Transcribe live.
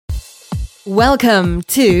Welcome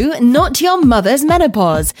to Not Your Mother's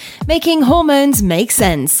Menopause, Making Hormones Make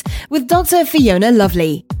Sense, with Dr. Fiona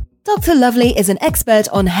Lovely. Dr. Lovely is an expert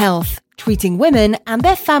on health, treating women and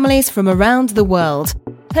their families from around the world.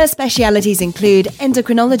 Her specialties include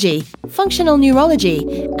endocrinology, functional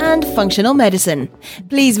neurology, and functional medicine.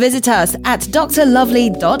 Please visit us at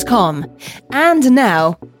drlovely.com. And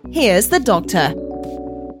now, here's the doctor.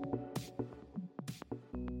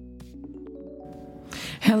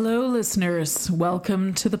 Hello, listeners.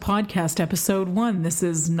 Welcome to the podcast, episode 1. This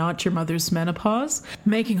is Not Your Mother's Menopause,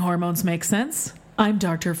 Making Hormones Make Sense. I'm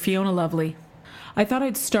Dr. Fiona Lovely. I thought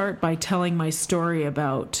I'd start by telling my story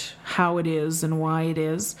about how it is and why it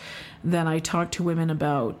is that I talk to women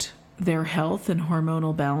about their health and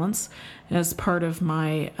hormonal balance as part of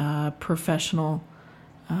my professional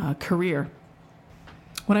career.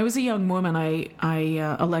 When I was a young woman,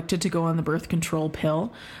 I elected to go on the birth control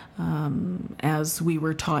pill, as we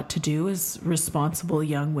were taught to do as responsible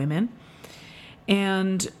young women.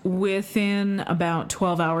 And within about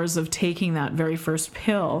 12 hours of taking that very first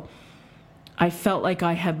pill, I felt like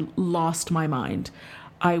I had lost my mind.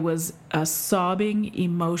 I was a sobbing,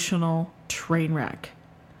 emotional train wreck.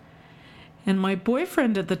 And my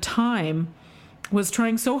boyfriend at the time was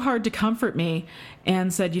trying so hard to comfort me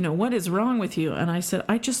and said, what is wrong with you? And I said,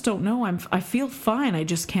 I just don't know. I feel fine. I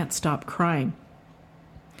just can't stop crying.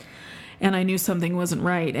 And I knew something wasn't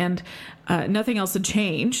right. And nothing else had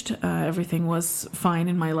changed. Everything was fine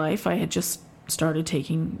in my life. I had just started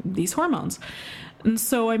taking these hormones. And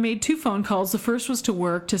so I made 2 phone calls. The first was to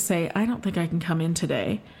work to say, I don't think I can come in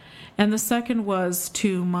today. And the second was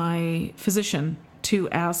to my physician to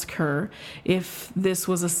ask her if this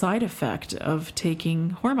was a side effect of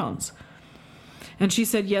taking hormones. And she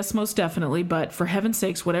said, yes, most definitely, but for heaven's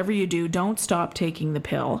sakes, whatever you do, don't stop taking the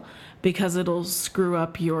pill because it'll screw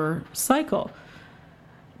up your cycle.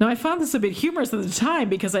 Now, I found this a bit humorous at the time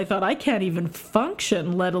because I thought I can't even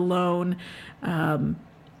function, let alone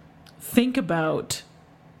think about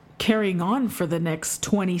carrying on for the next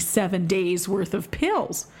 27 days worth of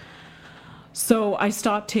pills. So I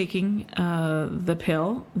stopped taking the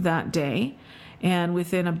pill that day, and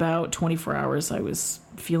within about 24 hours, I was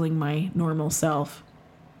feeling my normal self.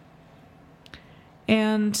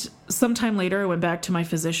 And sometime later, I went back to my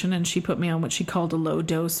physician, and she put me on what she called a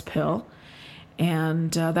low-dose pill,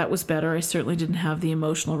 and that was better. I certainly didn't have the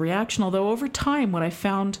emotional reaction, although over time, what I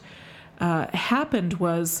found happened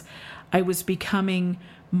was I was becoming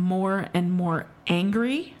more and more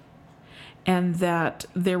angry, and that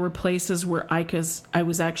there were places where I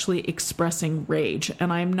was actually expressing rage.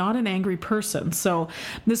 And I'm not an angry person, so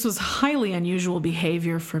this was highly unusual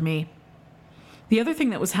behavior for me. The other thing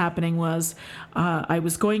that was happening was I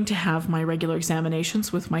was going to have my regular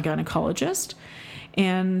examinations with my gynecologist,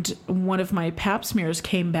 and one of my pap smears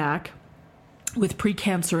came back with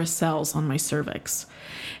precancerous cells on my cervix.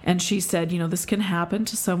 And she said, this can happen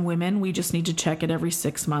to some women. We just need to check it every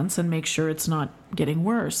 6 months and make sure it's not getting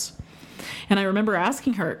worse. And I remember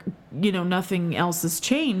asking her, nothing else has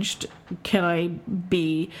changed. Could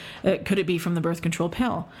it be from the birth control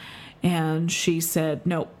pill? And she said,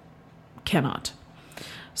 no, cannot.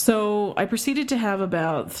 So I proceeded to have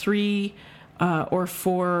about 3 or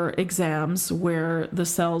 4 exams where the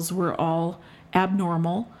cells were all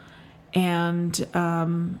abnormal. And,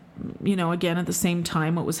 again, at the same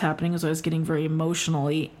time, what was happening is I was getting very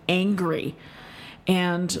emotionally angry.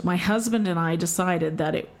 And my husband and I decided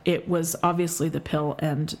that it was obviously the pill,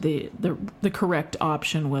 and the correct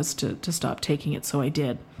option was to stop taking it, so I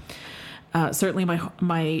did. Certainly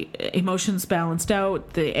my emotions balanced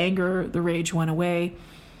out, the anger, the rage went away,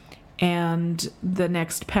 and the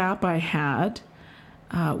next pap I had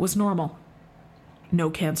was normal.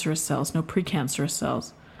 No cancerous cells, no precancerous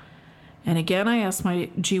cells. And again, I asked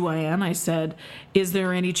my GYN, I said, is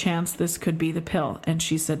there any chance this could be the pill? And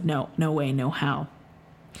she said, no way, no how.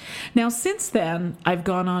 Now, since then, I've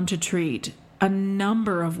gone on to treat a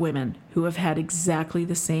number of women who have had exactly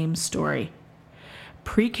the same story.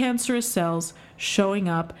 Precancerous cells showing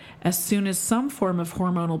up as soon as some form of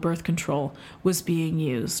hormonal birth control was being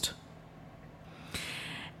used.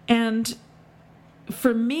 And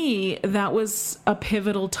for me, that was a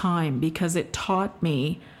pivotal time because it taught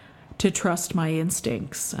me to trust my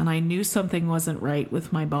instincts. And I knew something wasn't right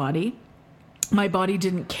with my body. My body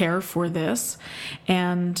didn't care for this,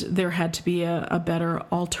 and there had to be a better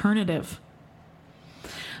alternative.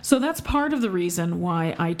 So that's part of the reason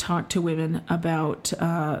why I talk to women about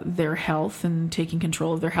their health and taking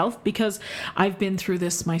control of their health, because I've been through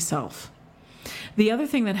this myself. The other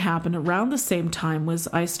thing that happened around the same time was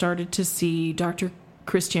I started to see Dr.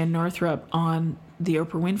 Christiane Northrup on the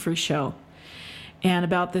Oprah Winfrey Show. And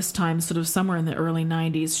about this time, sort of somewhere in the early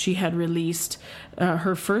 90s, she had released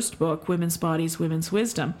her first book, Women's Bodies, Women's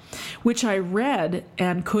Wisdom, which I read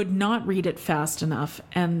and could not read it fast enough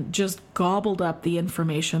and just gobbled up the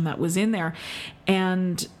information that was in there.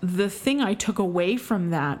 And the thing I took away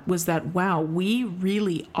from that was that, wow, we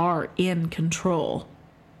really are in control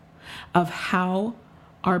of how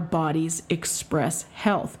our bodies express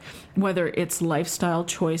health, whether it's lifestyle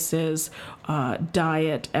choices,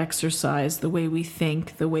 diet, exercise, the way we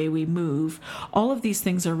think, the way we move. All of these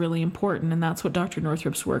things are really important, and that's what Dr.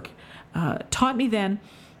 Northrup's work taught me then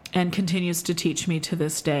and continues to teach me to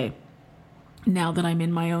this day, now that I'm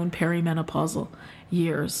in my own perimenopausal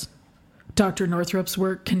years. Dr. Northrup's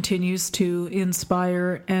work continues to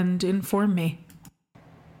inspire and inform me.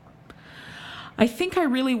 I think I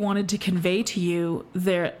really wanted to convey to you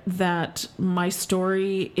that my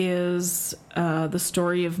story is the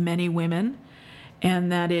story of many women,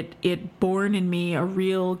 and that it born in me a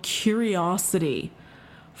real curiosity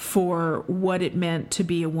for what it meant to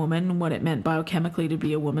be a woman, what it meant biochemically to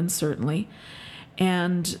be a woman, certainly.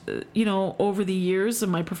 And, over the years of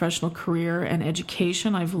my professional career and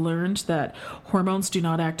education, I've learned that hormones do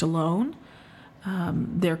not act alone.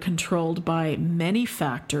 They're controlled by many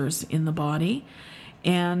factors in the body,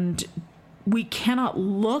 and we cannot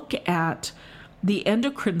look at the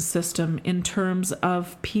endocrine system in terms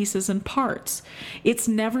of pieces and parts. It's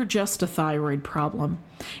never just a thyroid problem.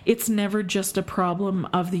 It's never just a problem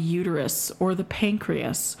of the uterus or the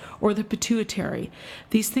pancreas or the pituitary.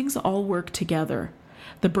 These things all work together.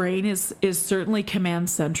 The brain is certainly command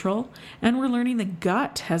central, and we're learning the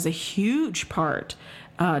gut has a huge part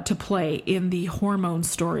to play in the hormone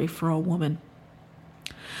story for a woman.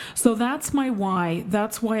 So that's my why.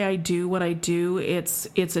 That's why I do what I do. It's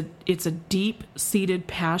a deep-seated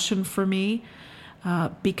passion for me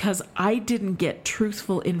because I didn't get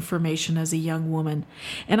truthful information as a young woman.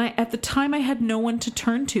 And at the time, I had no one to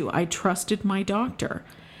turn to. I trusted my doctor.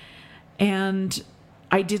 And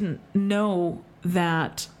I didn't know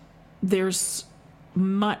that there's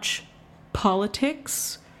much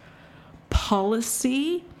politics,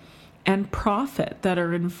 policy, and profit that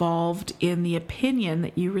are involved in the opinion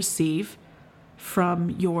that you receive from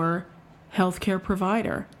your healthcare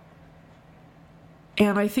provider.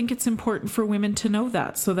 And I think it's important for women to know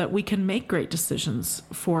that so that we can make great decisions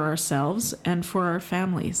for ourselves and for our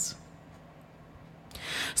families.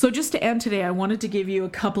 So just to end today, I wanted to give you a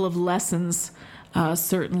couple of lessons,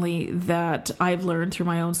 certainly, that I've learned through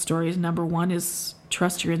my own stories. Number one is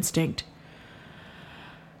trust your instinct.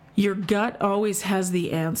 Your gut always has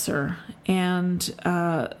the answer, and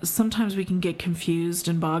sometimes we can get confused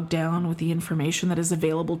and bogged down with the information that is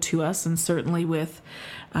available to us, and certainly with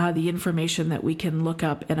the information that we can look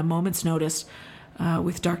up at a moment's notice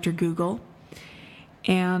with Dr. Google.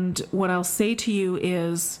 And what I'll say to you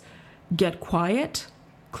is get quiet,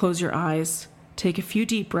 close your eyes, take a few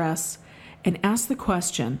deep breaths, and ask the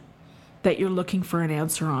question that you're looking for an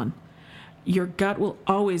answer on. Your gut will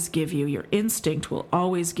always give you, your instinct will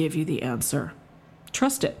always give you the answer.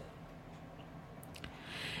 Trust it.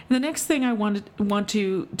 And the next thing I want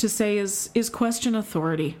to say is question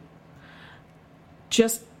authority.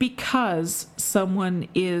 Just because someone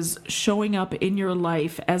is showing up in your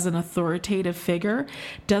life as an authoritative figure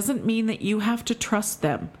doesn't mean that you have to trust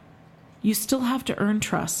them. You still have to earn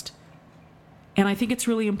trust. And I think it's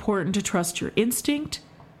really important to trust your instinct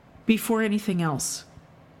before anything else.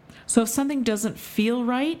 So if something doesn't feel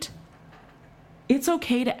right, it's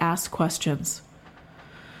okay to ask questions.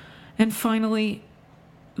 And finally,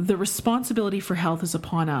 the responsibility for health is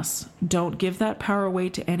upon us. Don't give that power away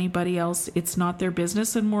to anybody else. It's not their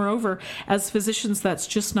business. And moreover, as physicians, that's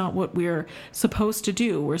just not what we're supposed to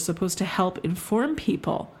do. We're supposed to help inform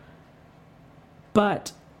people.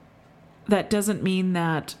 But that doesn't mean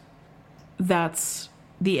that that's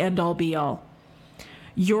the end-all be-all.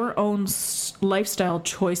 Your own lifestyle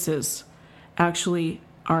choices actually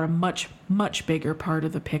are a much, much bigger part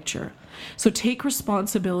of the picture. So take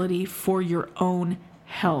responsibility for your own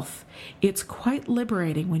health. It's quite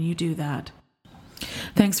liberating when you do that.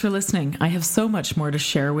 Thanks for listening. I have so much more to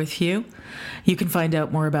share with you. You can find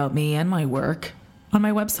out more about me and my work on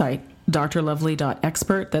my website,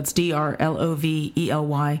 drlovely.expert. That's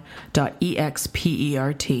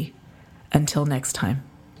drlovely.expert. Until next time.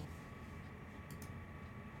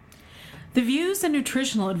 The views and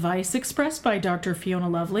nutritional advice expressed by Dr. Fiona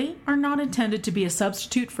Lovely are not intended to be a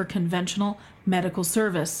substitute for conventional medical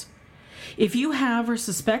service. If you have or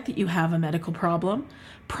suspect that you have a medical problem,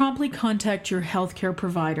 promptly contact your healthcare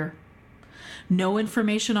provider. No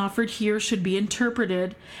information offered here should be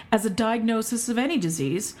interpreted as a diagnosis of any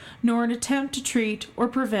disease, nor an attempt to treat or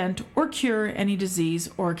prevent or cure any disease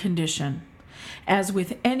or condition. As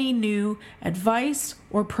with any new advice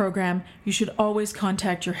or program, you should always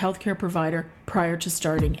contact your healthcare provider prior to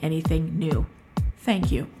starting anything new.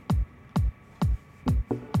 Thank you.